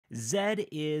Zed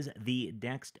is the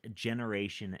next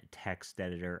generation text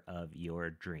editor of your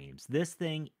dreams. This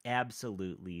thing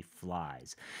absolutely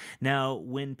flies. Now,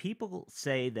 when people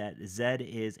say that Zed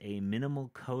is a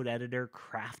minimal code editor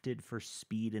crafted for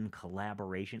speed and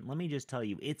collaboration, let me just tell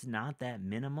you, it's not that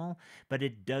minimal, but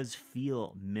it does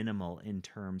feel minimal in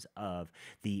terms of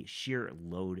the sheer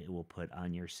load it will put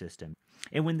on your system.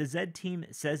 And when the Zed team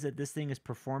says that this thing is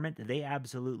performant, they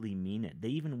absolutely mean it. They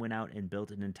even went out and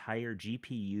built an entire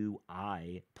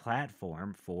GPU-I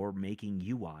platform for making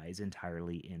UIs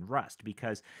entirely in Rust,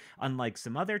 because unlike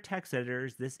some other text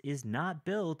editors, this is not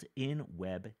built in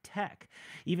web tech.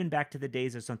 Even back to the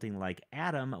days of something like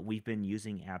Atom, we've been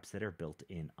using apps that are built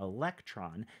in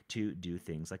Electron to do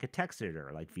things like a text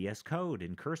editor, like VS Code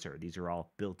and Cursor. These are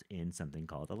all built in something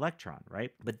called Electron,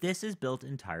 right? But this is built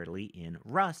entirely in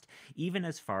Rust, even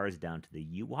as far as down to the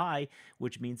UI,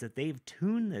 which means that they've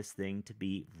tuned this thing to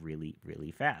be really,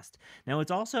 really fast. Now,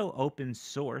 it's also open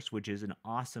source, which is an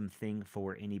awesome thing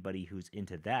for anybody who's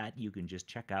into that. You can just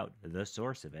check out the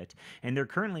source of it. And they're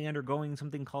currently undergoing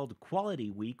something called Quality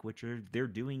Week, which they're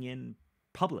doing in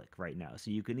public right now. So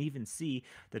you can even see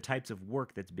the types of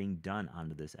work that's being done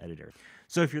onto this editor.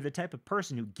 So if you're the type of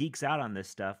person who geeks out on this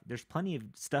stuff, there's plenty of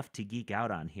stuff to geek out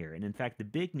on here. And in fact, the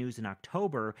big news in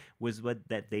October was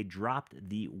that they dropped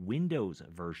the Windows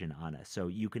version on us. So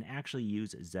you can actually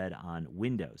use Zed on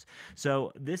Windows.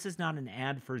 So this is not an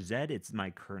ad for Zed. It's my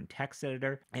current text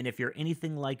editor. And if you're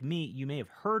anything like me, you may have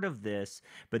heard of this,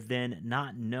 but then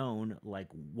not known like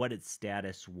what its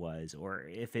status was, or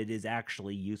if it is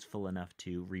actually useful enough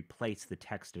to replace the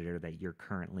text editor that you're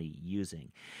currently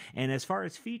using. And as far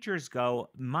as features go,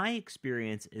 my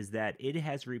experience is that it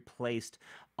has replaced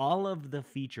all of the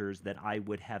features that I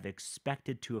would have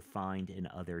expected to find in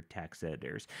other text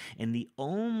editors. And the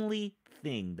only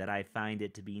thing that I find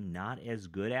it to be not as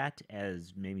good at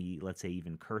as maybe, let's say,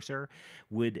 even Cursor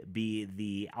would be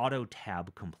the auto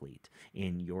tab complete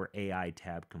in your AI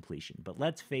tab completion. But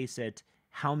let's face it,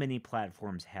 how many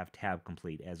platforms have tab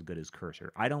complete as good as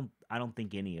Cursor? I don't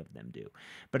think any of them do.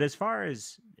 But as far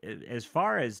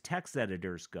as text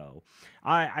editors go,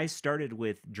 I started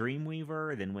with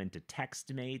Dreamweaver, then went to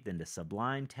TextMate, then to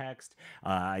Sublime Text.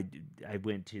 I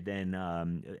went to then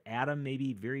Atom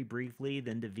maybe very briefly,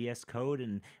 then to VS Code,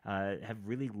 and have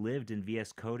really lived in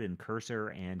VS Code and Cursor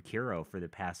and Kiro for the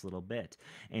past little bit.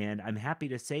 And I'm happy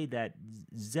to say that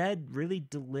Zed really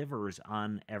delivers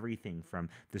on everything from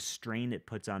the strain it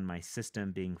puts on my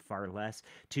system being far less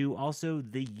to also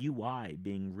the UI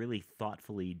being really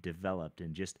thoughtfully developed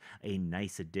and just a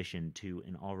nice addition to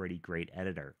an already great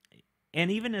editor. And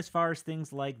even as far as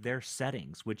things like their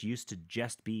settings, which used to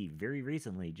just be very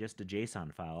recently just a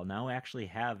JSON file, now actually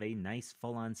have a nice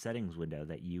full-on settings window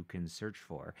that you can search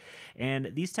for.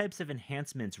 And these types of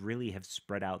enhancements really have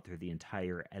spread out through the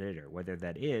entire editor, whether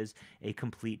that is a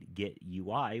complete Git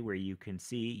UI where you can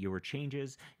see your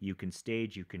changes, you can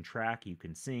stage, you can track, you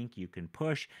can sync, you can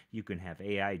push, you can have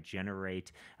AI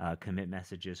generate commit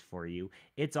messages for you.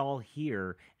 It's all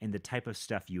here in the type of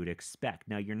stuff you would expect.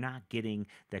 Now, you're not getting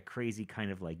the crazy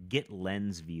kind of like Git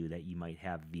lens view that you might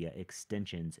have via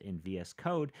extensions in VS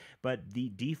Code, but the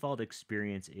default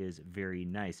experience is very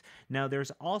nice. Now,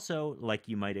 there's also, like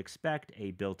you might expect,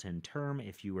 a built-in term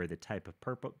if you are the type of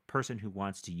person who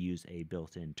wants to use a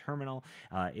built-in terminal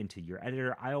into your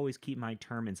editor. I always keep my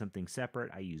term in something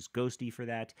separate. I use Ghosty for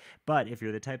that. But if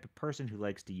you're the type of person who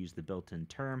likes to use the built-in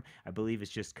term, I believe it's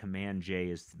just Command J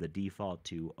is the default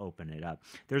to open it up.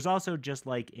 There's also, just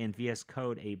like in VS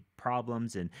Code, a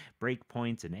problems and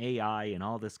breakpoints and AI and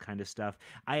all this kind of stuff.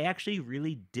 I actually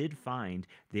really did find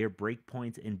their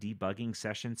breakpoints and debugging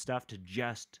session stuff to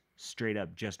just straight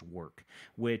up just work,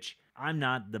 which I'm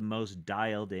not the most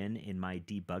dialed in my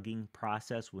debugging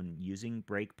process when using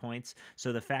breakpoints.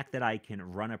 So the fact that I can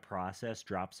run a process,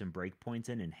 drop some breakpoints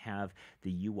in, and have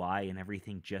the UI and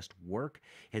everything just work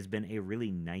has been a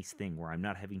really nice thing where I'm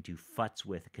not having to futz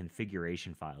with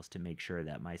configuration files to make sure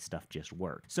that my stuff just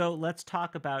works. So let's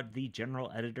talk about the general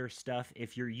editor stuff.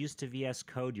 If you're used to VS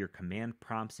Code, your command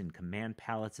prompts and command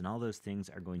palettes and all those things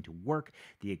are going to work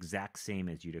the exact same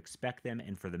as you'd expect them,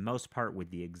 and for the most part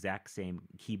with the exact same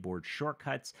keyboard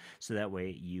shortcuts, so that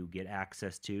way you get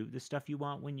access to the stuff you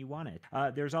want when you want it.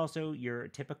 There's also your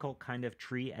typical kind of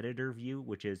tree editor view,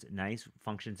 which is nice,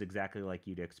 functions exactly like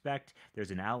you'd expect.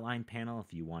 There's an outline panel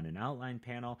if you want an outline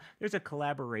panel. There's a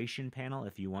collaboration panel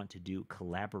if you want to do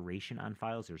collaboration on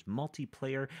files. There's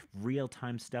multiplayer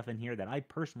real-time stuff in here that I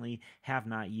personally have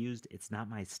not used. It's not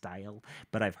my style,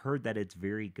 but I've heard that it's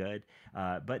very good.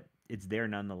 But it's there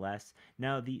nonetheless.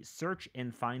 Now, the search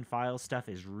and find file stuff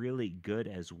is really good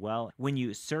as well. When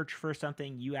you search for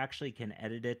something, you actually can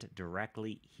edit it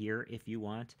directly here if you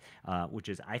want, which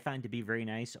is I find to be very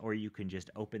nice. Or you can just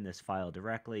open this file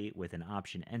directly with an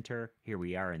option enter. Here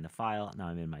we are in the file. Now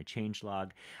I'm in my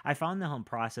changelog. I found the home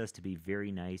process to be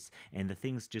very nice, and the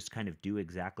things just kind of do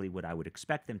exactly what I would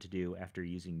expect them to do after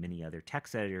using many other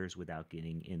text editors without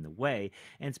getting in the way,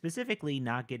 and specifically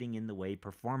not getting in the way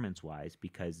performance-wise,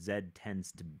 because Zed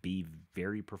tends to be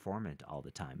very performant all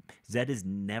the time. Zed is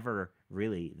never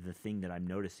really the thing that I'm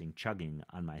noticing chugging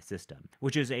on my system,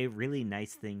 which is a really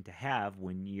nice thing to have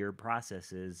when your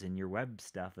processes and your web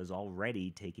stuff is already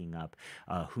taking up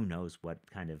who knows what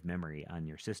kind of memory on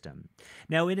your system.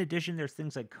 Now, in addition, there's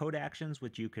things like code actions,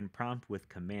 which you can prompt with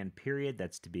command period.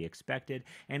 That's to be expected.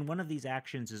 And one of these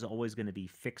actions is always going to be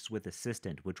fix with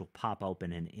assistant, which will pop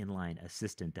open an inline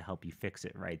assistant to help you fix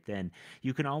it right then.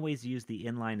 You can always use the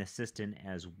inline assistant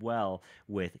as well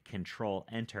with control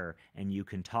enter, and you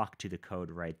can talk to the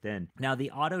code right then. Now, the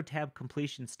auto tab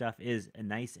completion stuff is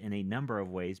nice in a number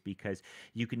of ways, because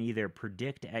you can either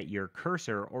predict at your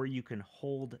cursor or you can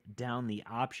hold down the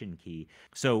option key.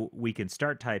 So we can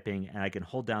start typing and I can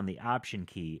hold down the option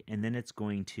key, and then it's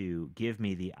going to give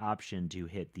me the option to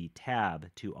hit the tab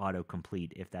to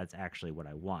autocomplete if that's actually what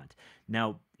I want.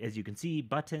 Now, as you can see,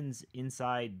 buttons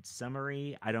inside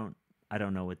summary, I don't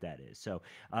know what that is. So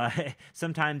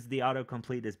sometimes the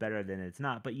autocomplete is better than it's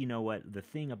not. But you know what? The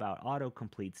thing about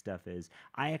autocomplete stuff is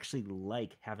I actually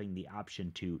like having the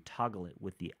option to toggle it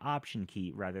with the option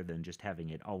key rather than just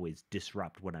having it always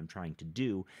disrupt what I'm trying to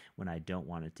do when I don't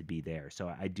want it to be there.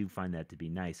 So I do find that to be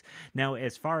nice. Now,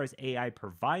 as far as AI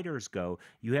providers go,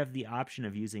 you have the option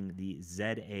of using the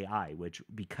Zed AI, which,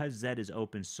 because Zed is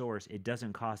open source, it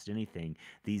doesn't cost anything.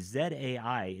 The Zed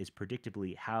AI is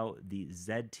predictably how the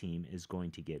Zed team is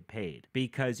going to get paid,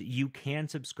 because you can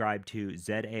subscribe to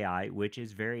Zed AI, which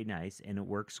is very nice and it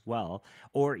works well,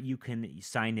 or you can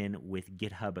sign in with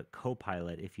GitHub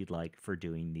Copilot if you'd like for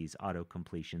doing these auto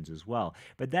completions as well.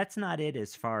 But that's not it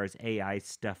as far as AI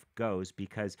stuff goes,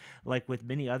 because like with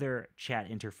many other chat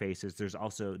interfaces, there's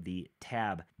also the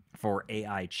tab for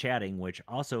AI chatting, which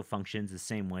also functions the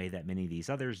same way that many of these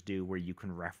others do, where you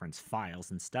can reference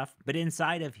files and stuff. But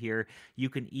inside of here, you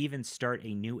can even start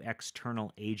a new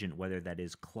external agent, whether that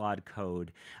is Claude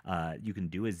Code. You can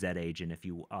do a Zed agent if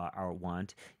you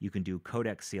want. You can do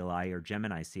Codex CLI or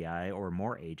Gemini CLI or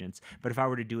more agents. But if I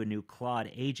were to do a new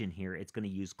Claude agent here, it's going to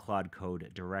use Claude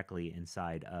Code directly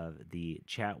inside of the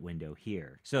chat window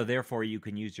here. So therefore, you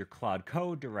can use your Claude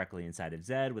Code directly inside of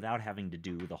Zed without having to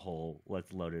do the whole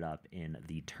let's load it up in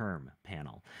the term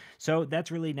panel. So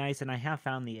that's really nice, and I have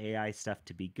found the AI stuff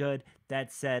to be good.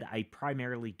 That said, I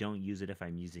primarily don't use it if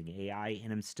I'm using AI,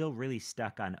 and I'm still really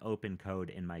stuck on open code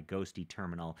in my ghosty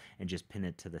terminal and just pin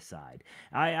it to the side.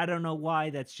 I don't know why,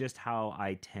 that's just how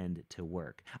I tend to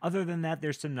work. Other than that,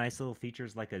 there's some nice little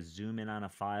features like a zoom in on a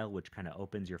file, which kind of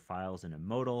opens your files in a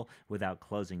modal without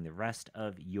closing the rest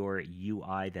of your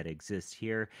UI that exists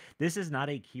here. This is not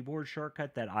a keyboard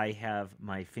shortcut that I have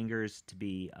my fingers to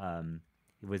be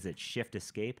was it shift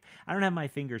escape? I don't have my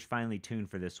fingers finely tuned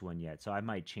for this one yet, so I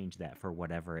might change that for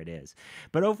whatever it is.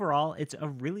 But overall, it's a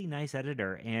really nice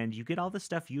editor, and you get all the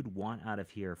stuff you'd want out of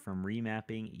here, from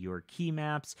remapping your key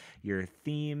maps, your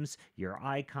themes, your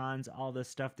icons, all this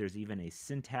stuff. There's even a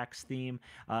syntax theme.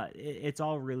 It's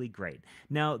all really great.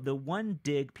 Now, the one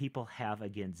dig people have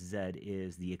against Zed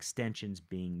is the extensions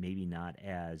being maybe not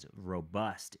as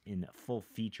robust and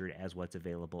full-featured as what's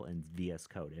available in VS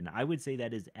Code, and I would say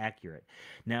that is accurate.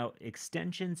 Now,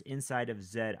 extensions inside of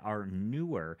Zed are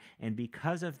newer, and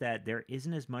because of that, there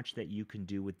isn't as much that you can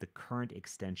do with the current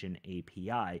extension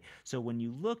API. So when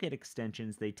you look at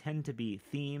extensions, they tend to be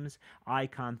themes,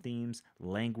 icon themes,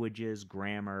 languages,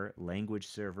 grammar, language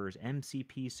servers,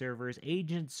 MCP servers,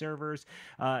 agent servers,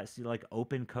 so like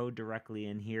open code directly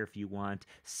in here if you want,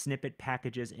 snippet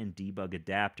packages, and debug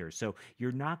adapters. So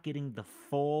you're not getting the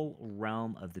full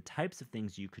realm of the types of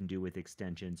things you can do with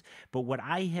extensions. But what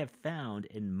I have found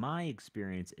in my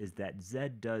experience is that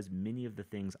Zed does many of the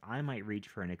things I might reach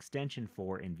for an extension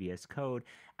for in VS Code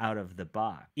out of the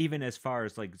box. Even as far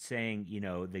as like saying, you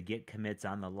know, the git commits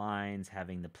on the lines,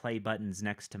 having the play buttons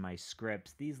next to my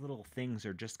scripts, these little things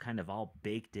are just kind of all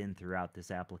baked in throughout this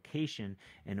application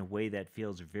in a way that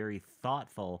feels very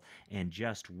thoughtful and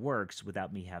just works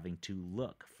without me having to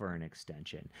look for an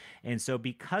extension. And so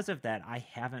because of that, I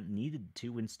haven't needed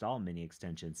to install many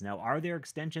extensions. Now, are there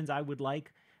extensions I would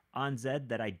like on Zed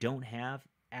that I don't have?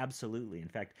 Absolutely. In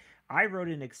fact, I wrote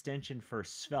an extension for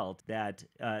Svelte that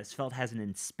Svelte has an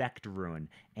inspect rune,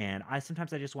 and I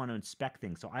just want to inspect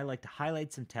things. So I like to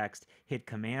highlight some text, hit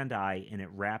Command I, and it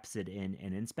wraps it in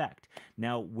and inspect.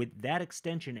 Now, with that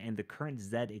extension and the current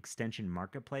Zed extension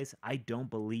marketplace, I don't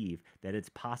believe that it's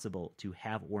possible to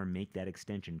have or make that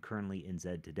extension currently in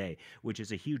Zed today, which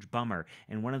is a huge bummer,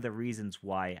 and one of the reasons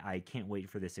why I can't wait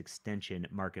for this extension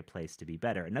marketplace to be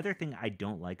better. Another thing I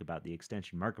don't like about the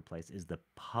extension marketplace is the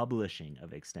publishing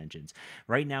of extensions.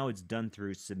 Right now, it's done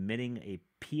through submitting a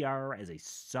PR as a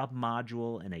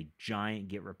submodule in a giant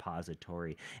Git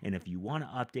repository. And if you want to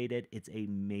update it, it's a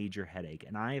major headache.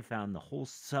 And I have found the whole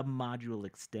submodule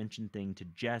extension thing to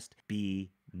just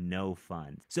be no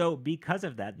fun. So because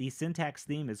of that, the syntax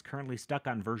theme is currently stuck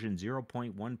on version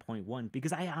 0.1.1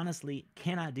 because I honestly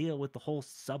cannot deal with the whole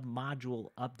submodule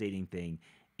updating thing.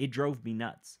 It drove me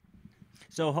nuts.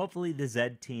 So hopefully the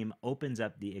Zed team opens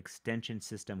up the extension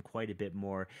system quite a bit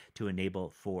more to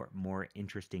enable for more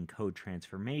interesting code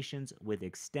transformations with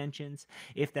extensions,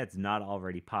 if that's not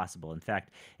already possible. In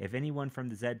fact, if anyone from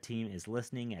the Zed team is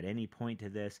listening at any point to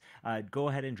this, go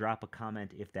ahead and drop a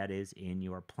comment if that is in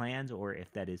your plans or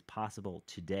if that is possible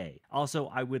today.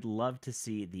 Also, I would love to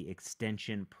see the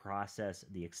extension process,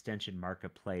 the extension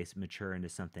marketplace mature into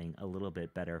something a little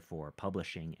bit better for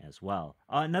publishing as well.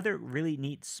 Another really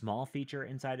neat small feature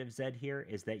inside of Zed here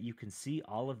is that you can see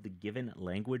all of the given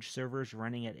language servers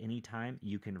running at any time.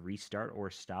 You can restart or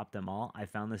stop them all. I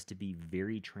found this to be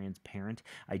very transparent.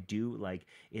 I do like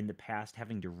in the past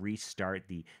having to restart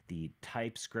the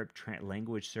TypeScript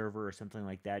language server or something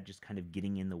like that, just kind of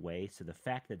getting in the way. So the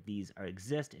fact that these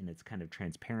exist and it's kind of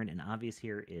transparent and obvious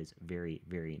here is very,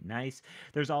 very nice.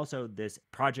 There's also this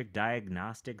project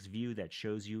diagnostics view that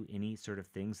shows you any sort of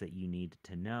things that you need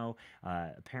to know.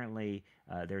 Apparently,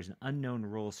 there's an unknown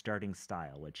rule starting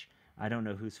style, which I don't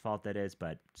know whose fault that is,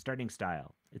 but starting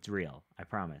style, it's real, I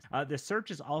promise. The search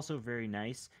is also very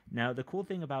nice. Now, the cool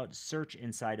thing about search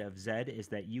inside of Zed is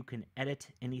that you can edit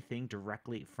anything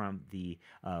directly from the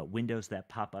windows that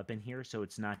pop up in here. So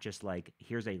it's not just like,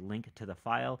 here's a link to the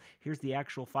file, here's the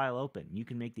actual file open. You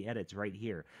can make the edits right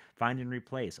here. Find and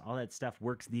replace, all that stuff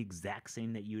works the exact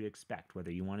same that you'd expect.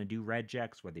 Whether you want to do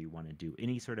regexes, whether you want to do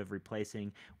any sort of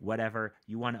replacing, whatever,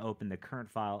 you want to open the current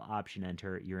file, option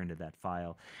enter, you're into that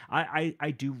file.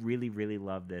 I do really, really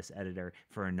love this editor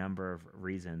for a number of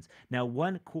reasons. Now,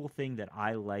 one cool thing that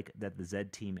I like that the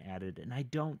Zed team added, and I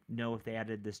don't know if they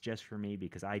added this just for me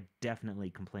because I definitely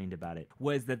complained about it,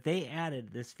 was that they added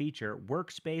this feature,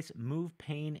 workspace move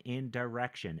pane in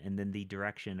direction, and then the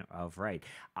direction of right.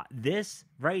 This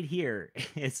right here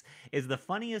is the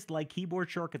funniest like keyboard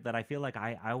shortcut that I feel like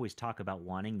I always talk about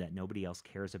wanting that nobody else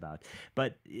cares about.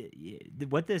 But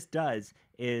what this does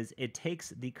is it takes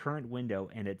the current window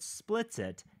and it splits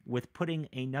it with putting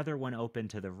another one open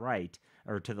to the right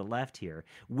or to the left here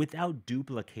without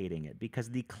duplicating it,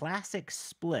 because the classic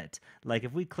split, like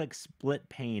if we click split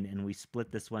pane and we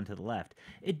split this one to the left,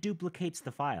 it duplicates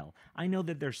the file. I know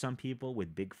that there's some people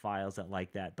with big files that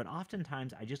like that, but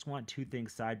oftentimes I just want two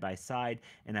things side by side,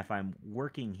 and if I'm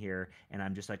working here and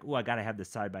I'm just like, oh, I gotta have this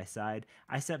side by side,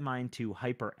 I set mine to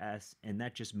hyper S and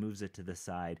that just moves it to the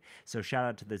side. So shout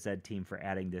out to the Zed team for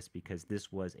adding this, because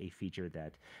this was a feature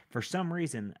that for some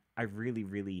reason I really,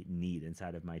 really need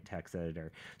inside of my text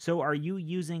editor. So are you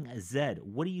using Zed?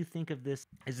 What do you think of this?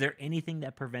 Is there anything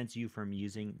that prevents you from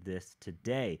using this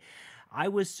today? I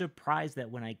was surprised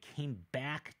that when I came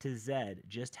back to Zed,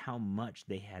 just how much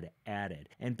they had added.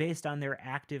 And based on their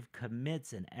active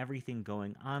commits and everything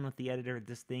going on with the editor,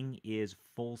 this thing is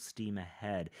full steam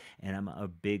ahead, and I'm a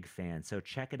big fan. So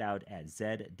check it out at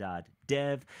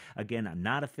zed.dev. Again, I'm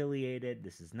not affiliated.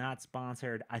 This is not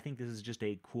sponsored. I think this is just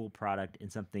a cool product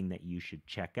and something that you should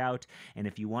check out. And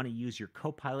if you want to use your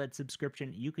Copilot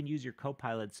subscription, you can use your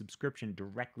Copilot subscription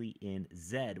directly in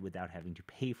Zed without having to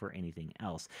pay for anything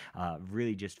else.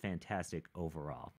 Really just fantastic overall.